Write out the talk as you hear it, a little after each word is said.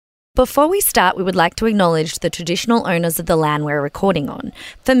Before we start, we would like to acknowledge the traditional owners of the land we're recording on.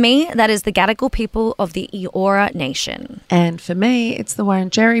 For me, that is the Gadigal people of the Eora Nation. And for me, it's the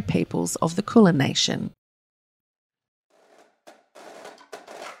Wurundjeri peoples of the Kulin Nation.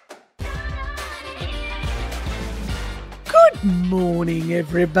 Good morning,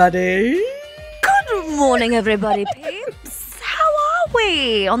 everybody. Good morning, everybody, peeps. How are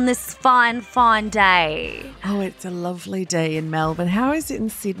we on this fine, fine day? Oh, it's a lovely day in Melbourne. How is it in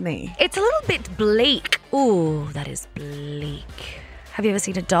Sydney? It's a little bit bleak. Ooh, that is bleak. Have you ever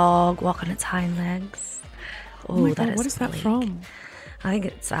seen a dog walk on its hind legs? Oh my that God, what is that bleak. from? I think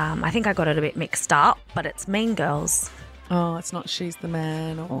it's. I think I got it a bit mixed up, but it's Mean Girls. Oh, it's not She's the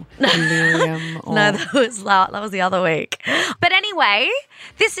Man or Delirium. Or... No, that was the other week. But anyway,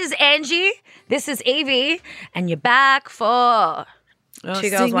 this is Angie, this is Evie, and you're back for Two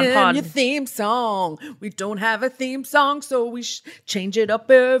Girls, One Pod. Your theme song. We don't have a theme song, so we change it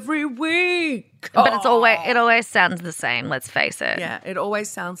up every week. But it always sounds the same, let's face it. Yeah, it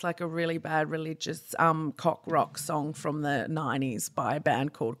always sounds like a really bad religious cock rock song from the 90s by a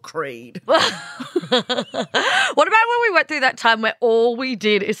band called Creed. What about when we went through that time where all we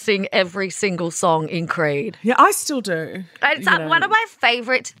did is sing every single song in Creed? Yeah, I still do. It's one of my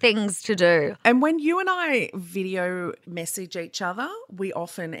favourite things to do. And when you and I video message each other, we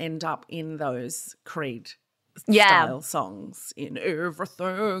often end up in those Creed style songs in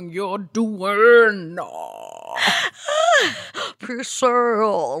everything you're doing. Peace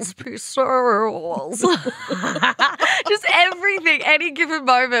girls. Just everything, any given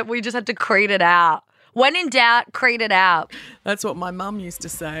moment, we just had to Creed it out. When in doubt, Creed it out. That's what my mum used to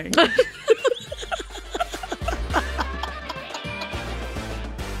say.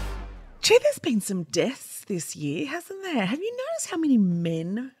 Gee, there's been some deaths this year, hasn't there? Have you noticed how many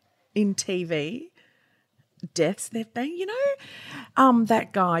men in TV deaths there've been? You know,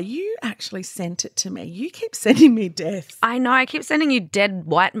 that guy, you actually sent it to me. You keep sending me deaths. I know, I keep sending you dead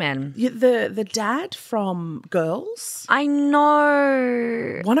white men. The dad from Girls. I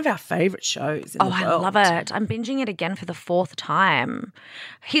know. One of our favourite shows in the world. I love it. I'm binging it again for the 4th time.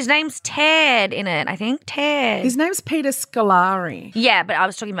 His name's Ted in it, I think. Ted. His name's Peter Scolari. Yeah, but I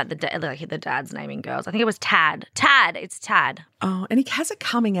was talking about the dad's name in Girls. I think it was Tad. It's Tad. Oh, and he has a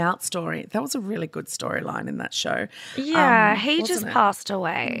coming out story. That was a really good storyline in that show. Yeah, he just passed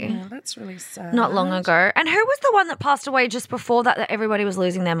away. Oh, that's really sad. Not long ago. And who was the one that passed away just before that everybody was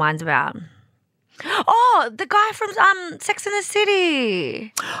losing their minds about? Oh, the guy from Sex and the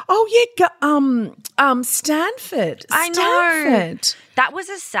City. Oh, yeah, Stanford. I know. That was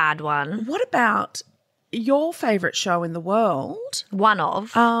a sad one. What about your favourite show in the world? One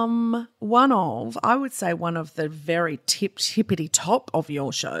of, I would say one of the very tippity top of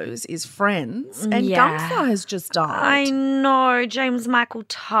your shows is Friends, and Gunther has just died. I know, James Michael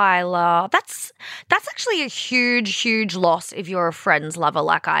Tyler. That's actually a huge loss if you're a Friends lover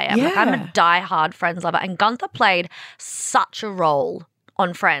like I am. Yeah. Like, I'm a diehard Friends lover, and Gunther played such a role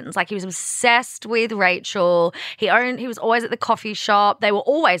on Friends. Like, he was obsessed with Rachel. He was always at the coffee shop. They were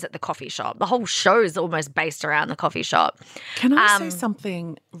always at the coffee shop. The whole show is almost based around the coffee shop. Can I say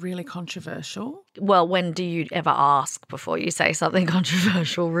something really controversial? Well, when do you ever ask before you say something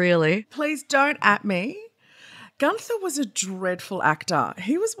controversial, really? Please don't at me. Gunther was a dreadful actor.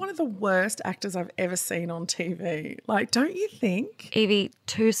 He was one of the worst actors I've ever seen on TV. Like, don't you think? Evie,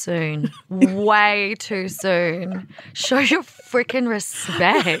 too soon. Way too soon. Show your freaking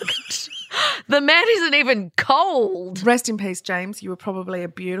respect. The man isn't even cold. Rest in peace, James. You were probably a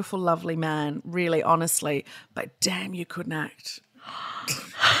beautiful, lovely man, really, honestly. But damn, you couldn't act.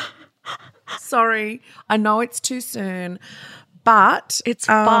 Sorry. I know it's too soon. But it's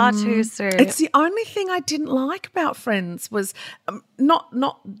far too soon. It's the only thing I didn't like about Friends was not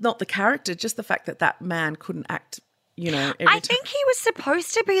the character, just the fact that man couldn't act, I think he was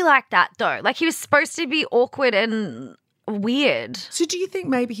supposed to be like that, though. Like, he was supposed to be awkward and weird. So do you think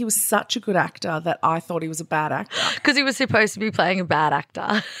maybe he was such a good actor that I thought he was a bad actor? Because he was supposed to be playing a bad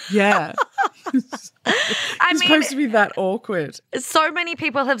actor. Yeah. He's supposed to be that awkward. So many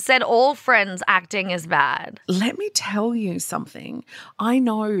people have said all Friends acting is bad. Let me tell you something. I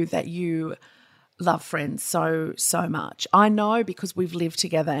know that you love Friends so much. I know because we've lived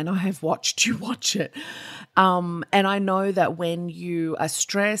together and I have watched you watch it. And I know that when you are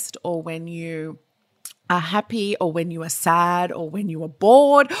stressed or when you are happy or when you are sad or when you are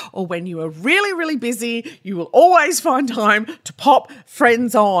bored or when you are really, really busy, you will always find time to pop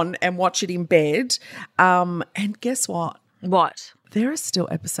Friends on and watch it in bed. And guess what? What? There are still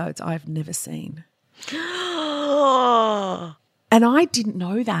episodes I've never seen. And I didn't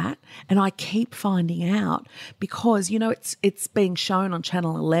know that, and I keep finding out because, you know, it's being shown on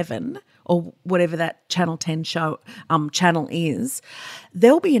Channel 11 or whatever that Channel 10 show channel is.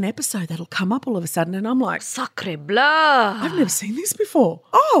 There'll be an episode that'll come up all of a sudden, and I'm like, Sacre bleu. I've never seen this before.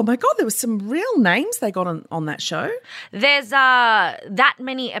 Oh my God, there was some real names they got on that show. There's that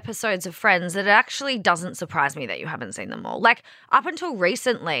many episodes of Friends that it actually doesn't surprise me that you haven't seen them all. Like up until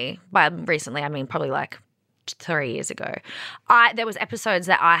recently, by recently I mean probably like 3 years ago, there was episodes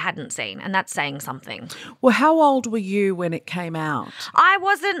that I hadn't seen, and that's saying something. Well, how old were you when it came out? I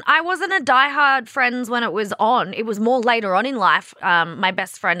wasn't a diehard Friends when it was on. It was more later on in life. My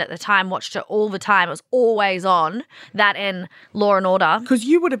best friend at the time watched it all the time. It was always on. That and Law and Order. Because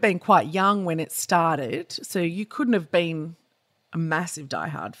you would have been quite young when it started, so you couldn't have been a massive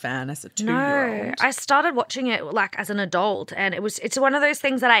diehard fan as a 2-year-old. No, I started watching it like as an adult, and it's one of those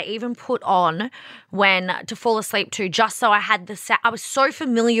things that I even put on to fall asleep to, just so I had I was so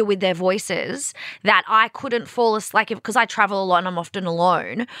familiar with their voices that I couldn't fall asleep, because I travel a lot and I'm often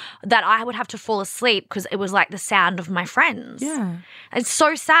alone, that I would have to fall asleep because it was like the sound of my friends. Yeah. It's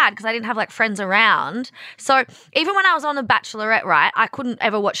so sad because I didn't have like friends around. So even when I was on The Bachelorette, right, I couldn't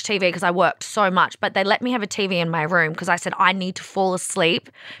ever watch TV because I worked so much, but they let me have a TV in my room because I said I need to fall asleep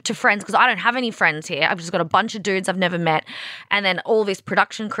to Friends because I don't have any friends here. I've just got a bunch of dudes I've never met and then all this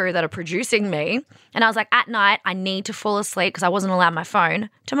production crew that are producing me. And I was like, at night, I need to fall asleep because I wasn't allowed my phone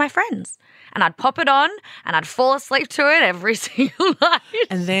to my friends. And I'd pop it on and I'd fall asleep to it every single night.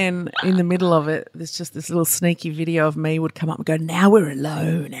 And then in the middle of it, there's just this little sneaky video of me would come up and go, now we're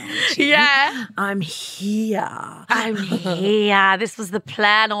alone, Angie. Yeah. I'm here. I'm here. This was the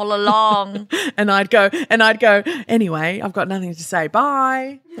plan all along. And I'd go, anyway, I've got nothing to say.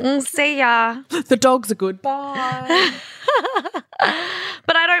 Bye. See ya. The dogs are good. Bye.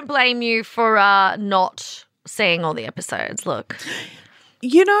 But I don't blame you for not seeing all the episodes. Look.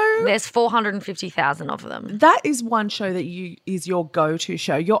 You know, there's 450,000 of them. That is one show that is your go-to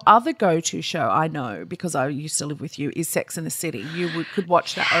show. Your other go-to show, I know, because I used to live with you, is Sex and the City. You could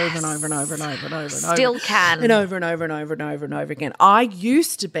watch that over and over and over and over and over and over. Still can. And over and over and over and over and over again. I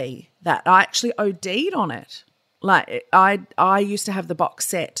used to be that. I actually OD'd on it. Like I used to have the box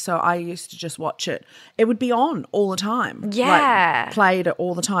set, so I used to just watch it. It would be on all the time. Yeah. Like, played it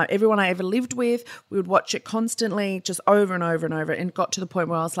all the time. Everyone I ever lived with, we would watch it constantly, just over and over and over, and got to the point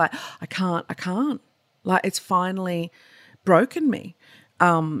where I was like, I can't. Like, it's finally broken me.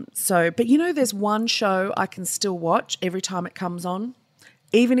 But you know, there's one show I can still watch every time it comes on.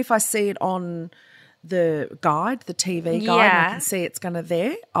 Even if I see it on the guide, the TV guide, and I can see it's going to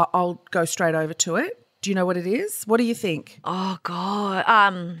there, I'll go straight over to it. Do you know what it is? What do you think? Oh,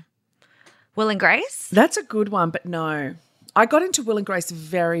 God. Will and Grace? That's a good one, but no. I got into Will and Grace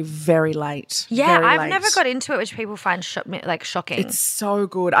very, very late. Yeah, very I've late. never got into it, which people find shocking. It's so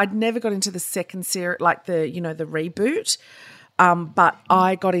good. I'd never got into the second series, like the reboot. But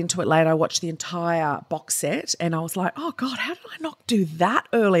I got into it late. I watched the entire box set and I was like, oh, God, how did I not do that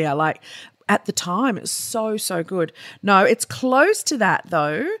earlier? Like, at the time, it was so, so good. No, it's close to that,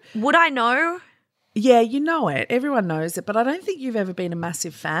 though. Would I know? Yeah, you know it. Everyone knows it, but I don't think you've ever been a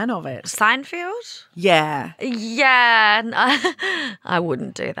massive fan of it. Seinfeld? Yeah. Yeah, I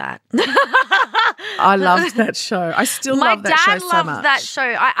wouldn't do that. I loved that show. I still love that show so much. My dad loved that show.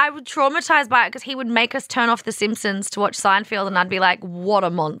 I was traumatized by it because he would make us turn off The Simpsons to watch Seinfeld and I'd be like, what a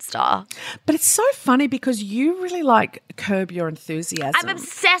monster. But it's so funny because you really like Curb Your Enthusiasm. I'm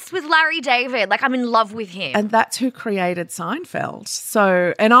obsessed with Larry David. Like, I'm in love with him. And that's who created Seinfeld.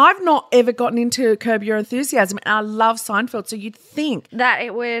 So, and I've not ever gotten into Curb Your Enthusiasm and I love Seinfeld. So you'd think that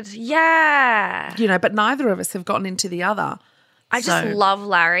it would, yeah. You know, but neither of us have gotten into the other. I just love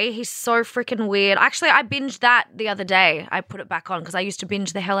Larry. He's so freaking weird. Actually, I binged that the other day. I put it back on because I used to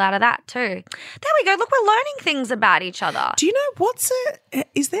binge the hell out of that too. There we go. Look, we're learning things about each other. Do you know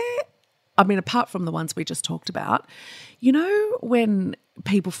is there, I mean, apart from the ones we just talked about, you know, when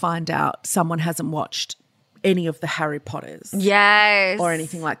people find out someone hasn't watched any of the Harry Potters. Yes. Or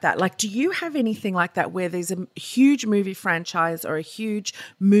anything like that. Like, do you have anything like that where there's a huge movie franchise or a huge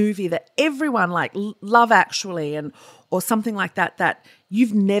movie that everyone like Love Actually or something like that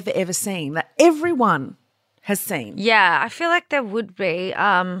you've never ever seen, that everyone has seen? Yeah, I feel like there would be.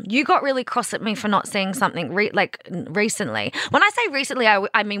 You got really cross at me for not seeing something recently. When I say recently,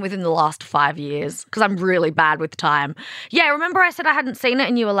 I mean within the last 5 years because I'm really bad with time. Yeah, remember I said I hadn't seen it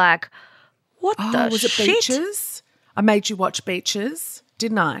and you were like, what the was shit? it Beaches? I made you watch Beaches,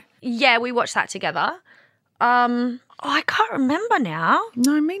 didn't I? Yeah, we watched that together. I can't remember now.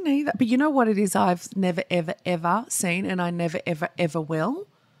 No, me neither. But you know what it is I've never, ever, ever seen and I never, ever, ever will?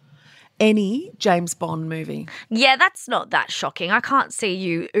 any James Bond movie. Yeah, that's not that shocking. I can't see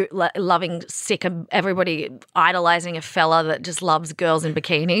you loving sick of everybody idolizing a fella that just loves girls in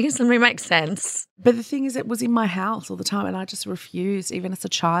bikinis. I mean, it makes sense. But the thing is, it was in my house all the time and I just refused, even as a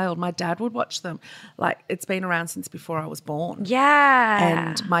child. My dad would watch them. Like, it's been around since before I was born. Yeah.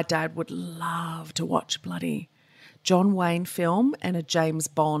 And my dad would love to watch bloody John Wayne film and a James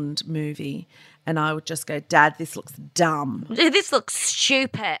Bond movie. And I would just go, Dad, this looks dumb. This looks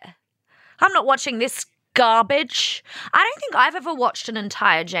stupid. I'm not watching this garbage. I don't think I've ever watched an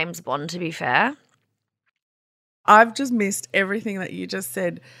entire James Bond, to be fair. I've just missed everything that you just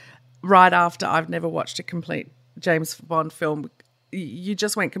said right after I've never watched a complete James Bond film. You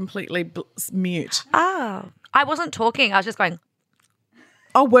just went completely mute. Oh. I wasn't talking. I was just going,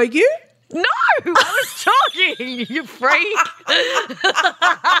 Oh, were you? no, I was talking, you freak.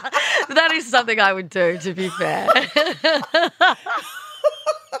 That is something I would do, to be fair.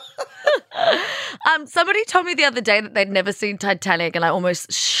 Somebody told me the other day that they'd never seen Titanic and I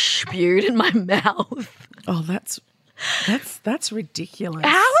almost spewed in my mouth. Oh, that's ridiculous.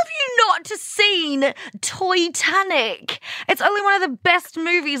 How have you not seen Titanic? It's only one of the best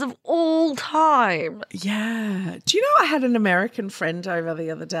movies of all time. Yeah. Do you know I had an American friend over the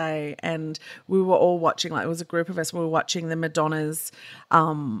other day and we were all watching, like it was a group of us, we were watching the Madonna's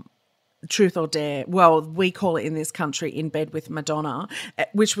Truth or Dare. Well, we call it in this country In Bed with Madonna,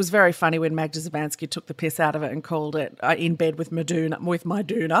 which was very funny when Magda Szubanski took the piss out of it and called it In Bed with Maduna.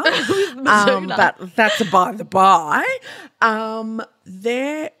 But that's a by the by.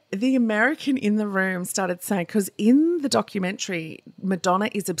 The American in the room started saying, because in the documentary, Madonna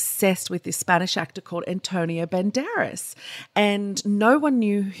is obsessed with this Spanish actor called Antonio Banderas. And no one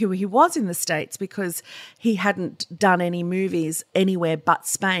knew who he was in the States because he hadn't done any movies anywhere but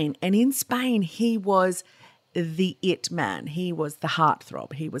Spain. And in Spain, he was the it man. He was the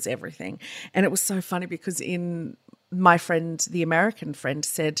heartthrob. He was everything. And it was so funny because my friend, the American friend,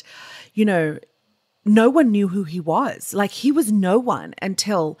 said, you know, no one knew who he was. Like, he was no one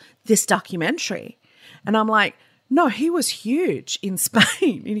until this documentary. And I'm like, no, he was huge in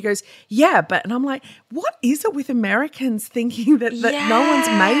Spain. And he goes, yeah, but, and I'm like, what is it with Americans thinking that no one's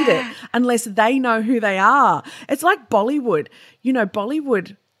made it unless they know who they are? It's like Bollywood. You know,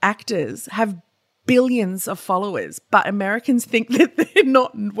 Bollywood actors have billions of followers, but Americans think that they're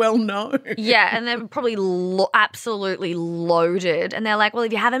not well known. Yeah, and they're probably absolutely loaded. And they're like, well,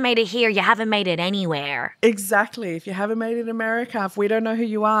 if you haven't made it here, you haven't made it anywhere. Exactly. If you haven't made it in America, if we don't know who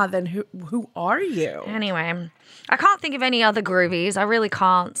you are, then who are you? Anyway, I can't think of any other groovies. I really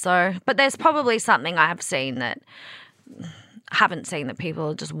can't. So, but there's probably something I have seen that haven't seen that people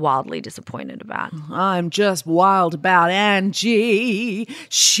are just wildly disappointed about. I'm just wild about Angie.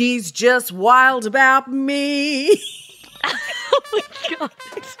 She's just wild about me. Oh my God.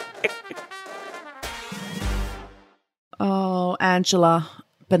 Oh, Angela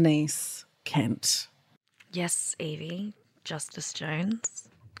Bernice Kent. Yes, Evie. Justice Jones.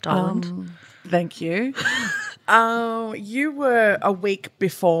 Darling. Thank you. You were a week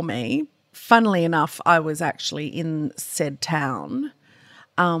before me. Funnily enough, I was actually in said town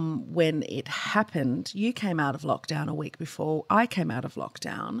when it happened. You came out of lockdown a week before I came out of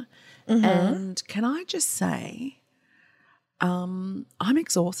lockdown. Mm-hmm. And can I just say, I'm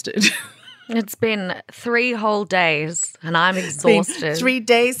exhausted. It's been 3 whole days and I'm exhausted. It's been 3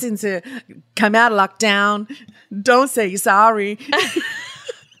 days since I come out of lockdown. Don't say you're sorry.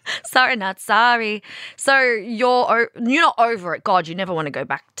 Sorry, not sorry. So you're not over it. God, you never want to go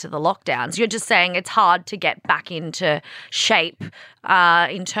back to the lockdowns. You're just saying it's hard to get back into shape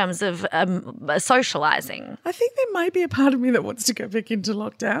in terms of socialising. I think there may be a part of me that wants to go back into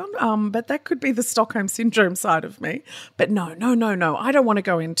lockdown, but that could be the Stockholm Syndrome side of me. But no. I don't want to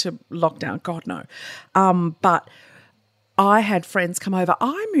go into lockdown. God, no. But I had friends come over.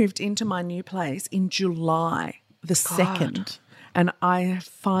 I moved into my new place in July the 2nd. And I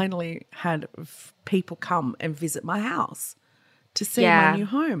finally had people come and visit my house to see my new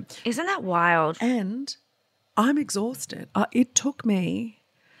home. Isn't that wild? And I'm exhausted. It took me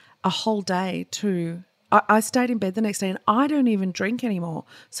a whole day I stayed in bed the next day and I don't even drink anymore.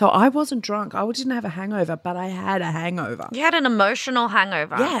 So I wasn't drunk. I didn't have a hangover, but I had a hangover. You had an emotional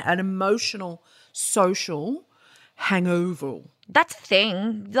hangover. Yeah, an emotional, social hangover. That's the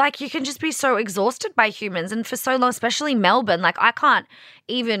thing. Like, you can just be so exhausted by humans. And for so long, especially Melbourne, like, I can't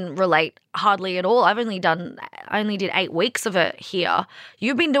even relate hardly at all. I only did 8 weeks of it here.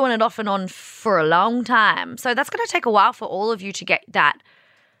 You've been doing it off and on for a long time. So that's going to take a while for all of you to get that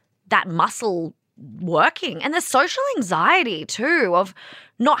muscle working. And the social anxiety too of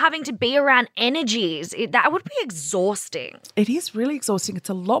not having to be around energies. That would be exhausting. It is really exhausting. It's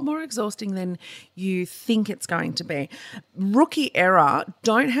a lot more exhausting than you think it's going to be. Rookie error,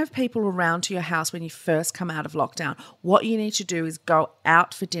 don't have people around to your house when you first come out of lockdown. What you need to do is go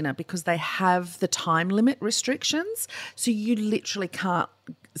out for dinner because they have the time limit restrictions. So you literally can't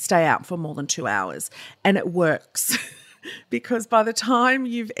stay out for more than 2 hours. And it works. Because by the time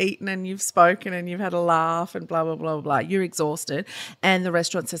you've eaten and you've spoken and you've had a laugh and blah, blah, blah, blah, you're exhausted. And the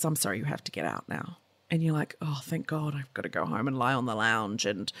restaurant says, I'm sorry, you have to get out now. And you're like, oh, thank God, I've got to go home and lie on the lounge.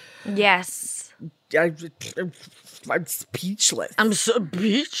 And yes. I'm speechless. I'm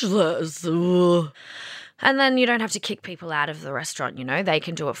speechless. Ugh. And then you don't have to kick people out of the restaurant, you know. They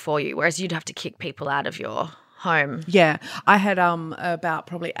can do it for you, whereas you'd have to kick people out of your home. Yeah. I had about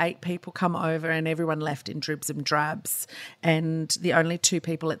probably 8 people come over and everyone left in dribs and drabs. And the only 2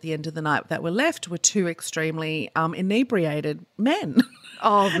 people at the end of the night that were left were 2 extremely inebriated men.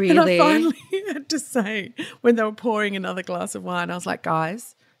 Oh, really? And I finally had to say, when they were pouring another glass of wine, I was like,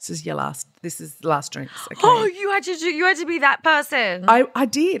 guys, this is the last drinks. Okay? Oh, you had to be that person. I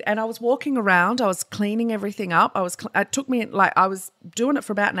did. And I was walking around, I was cleaning everything up. It took me, I was doing it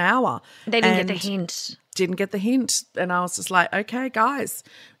for about an hour. They didn't get the hint. Didn't get the hint, and I was just like, okay, guys,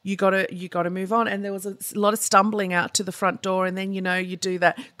 you gotta move on. And there was a lot of stumbling out to the front door, and then you do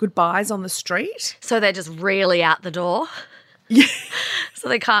that goodbyes on the street. So they're just really out the door. Yeah. So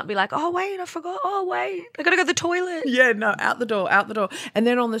they can't be like, oh wait, I forgot. Oh wait, I gotta go to the toilet. Yeah, no, out the door. And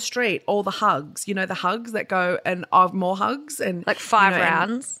then on the street, all the hugs. You know, the hugs that go and more hugs and like 5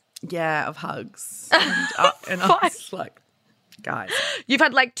 rounds. Of hugs. And I was like, guys, you've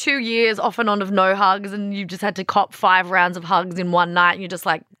had like 2 years off and on of no hugs, and you've just had to cop 5 rounds of hugs in one night, and you're just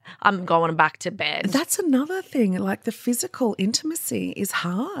like, I'm going back to bed. That's another thing. Like, the physical intimacy is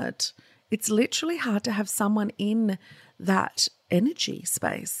hard. It's literally hard to have someone in that energy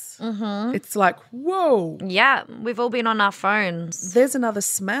space. Mm-hmm. It's like, whoa. Yeah, we've all been on our phones. There's another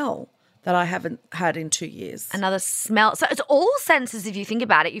smell that I haven't had in 2 years. Another smell. So it's all senses if you think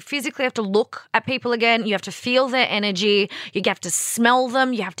about it. You physically have to look at people again. You have to feel their energy. You have to smell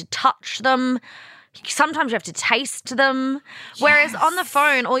them. You have to touch them. Sometimes you have to taste them. Yes. Whereas on the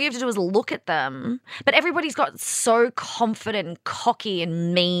phone, all you have to do is look at them. But everybody's got so confident and cocky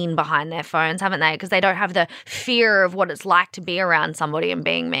and mean behind their phones, haven't they? Because they don't have the fear of what it's like to be around somebody and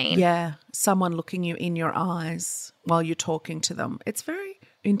being mean. Yeah, someone looking you in your eyes while you're talking to them. It's very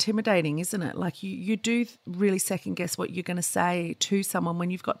intimidating, isn't it? Like you do really second guess what you're going to say to someone when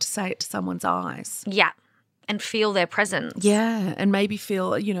you've got to say it to someone's eyes. Yeah. And feel their presence. Yeah, and maybe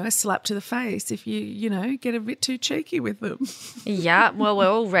feel, a slap to the face if you get a bit too cheeky with them. Yeah, well, we're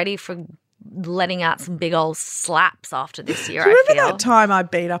all ready for letting out some big old slaps after this year, Do you remember I feel. that time I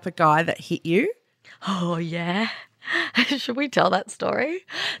beat up a guy that hit you? Oh, yeah. Should we tell that story?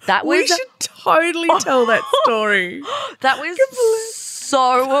 We should totally tell that story. That was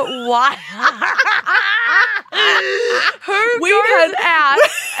so wild. Who goes out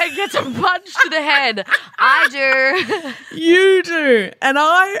and gets a punch to the head? I do. You do. And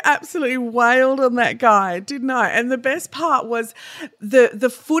I absolutely wailed on that guy, didn't I? And the best part was the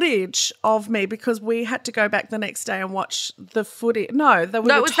footage of me, because we had to go back the next day and watch the footage. We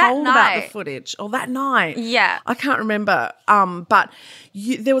were told about the footage. Or that night. Yeah. I can't remember. But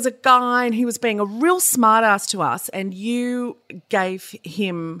there was a guy and he was being a real smart ass to us, and you gave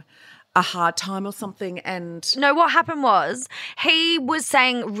him a hard time or something. And no, what happened was he was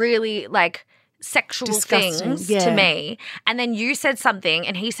saying really sexual things to me, and then you said something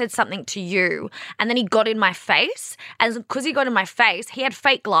and he said something to you, and then he got in my face, and because he got in my face, he had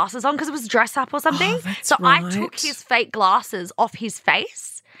fake glasses on because it was dress up or something. So right. I took his fake glasses off his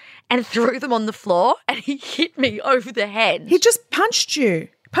face and threw them on the floor, and he hit me over the head. He just punched you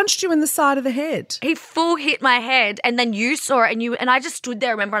in the side of the head. He full hit my head, and then you saw it, and I just stood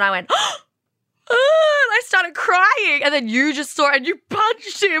there, remember, and I went, and I started crying, and then you just saw it and you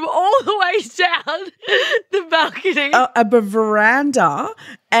punched him all the way down the balcony. A veranda,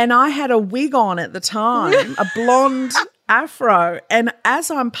 and I had a wig on at the time, a blonde afro, and as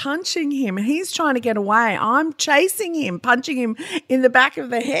I'm punching him, he's trying to get away. I'm chasing him, punching him in the back of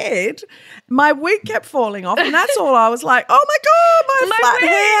the head. My wig kept falling off, and that's all I was like, oh my God,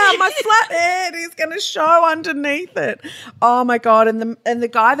 my flat head is going to show underneath it. Oh my God. And the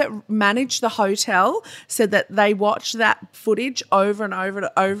guy that managed the hotel said that they watched that footage over and over and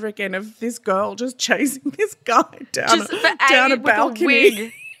over again of this girl just chasing this guy down a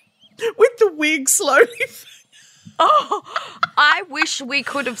balcony with the wig slowly. Oh, I wish we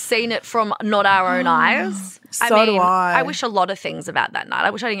could have seen it from not our own eyes. So do I. I wish a lot of things about that night. I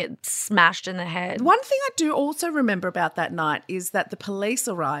wish I didn't get smashed in the head. One thing I do also remember about that night is that the police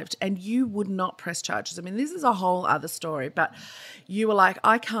arrived and you would not press charges. I mean, this is a whole other story, but you were like,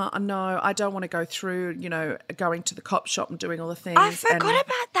 I don't want to go through, going to the cop shop and doing all the things. I forgot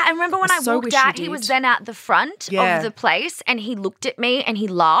about that. I remember when I walked out, he was then at the front of the place and he looked at me and he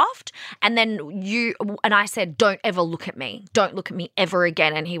laughed. And then I said, don't ever look at me. Don't look at me ever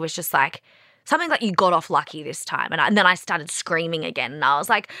again. And he was just like, something like, you got off lucky this time. And then I started screaming again. And I was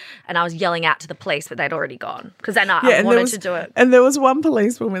like, and I was yelling out to the police, but they'd already gone. Because then I wanted to do it. And there was one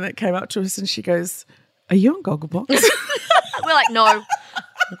policewoman that came up to us and she goes, are you on Gogglebox? We're like, no,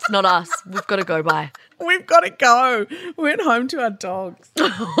 it's not us. We've got to go by. We've got to go. We went home to our dogs.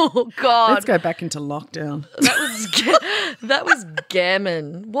 Oh, God. Let's go back into lockdown. That was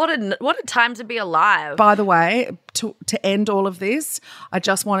gammon. What a time to be alive. By the way, to end all of this, I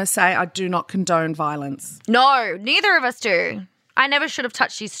just want to say I do not condone violence. No, neither of us do. I never should have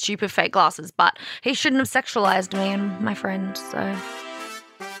touched these stupid fake glasses, but he shouldn't have sexualized me and my friend,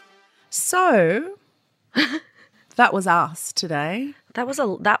 So, that was us today. That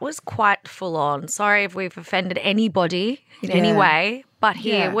was quite full on. Sorry if we've offended anybody in any way, but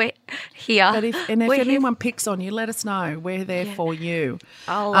we're here. But if anyone picks on you, let us know. We're there for you.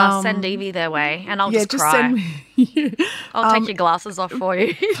 I'll send Evie their way and I'll just cry. Send me. I'll take your glasses off for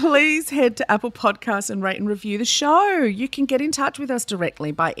you. Please head to Apple Podcasts and rate and review the show. You can get in touch with us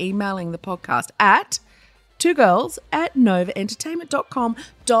directly by emailing the podcast at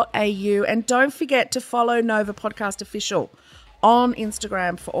twogirls@novaentertainment.com.au. And don't forget to follow Nova Podcast Official on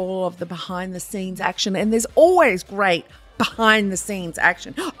Instagram for all of the behind-the-scenes action. And there's always great behind-the-scenes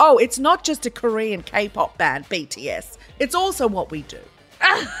action. Oh, it's not just a Korean K-pop band, BTS. It's also what we do.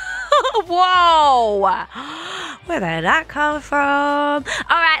 Whoa. Where did that come from? All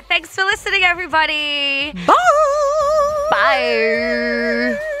right, thanks for listening, everybody. Bye.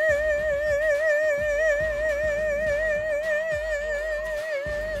 Bye.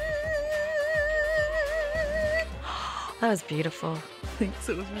 That was beautiful. Thanks,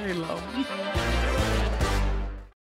 it was very long.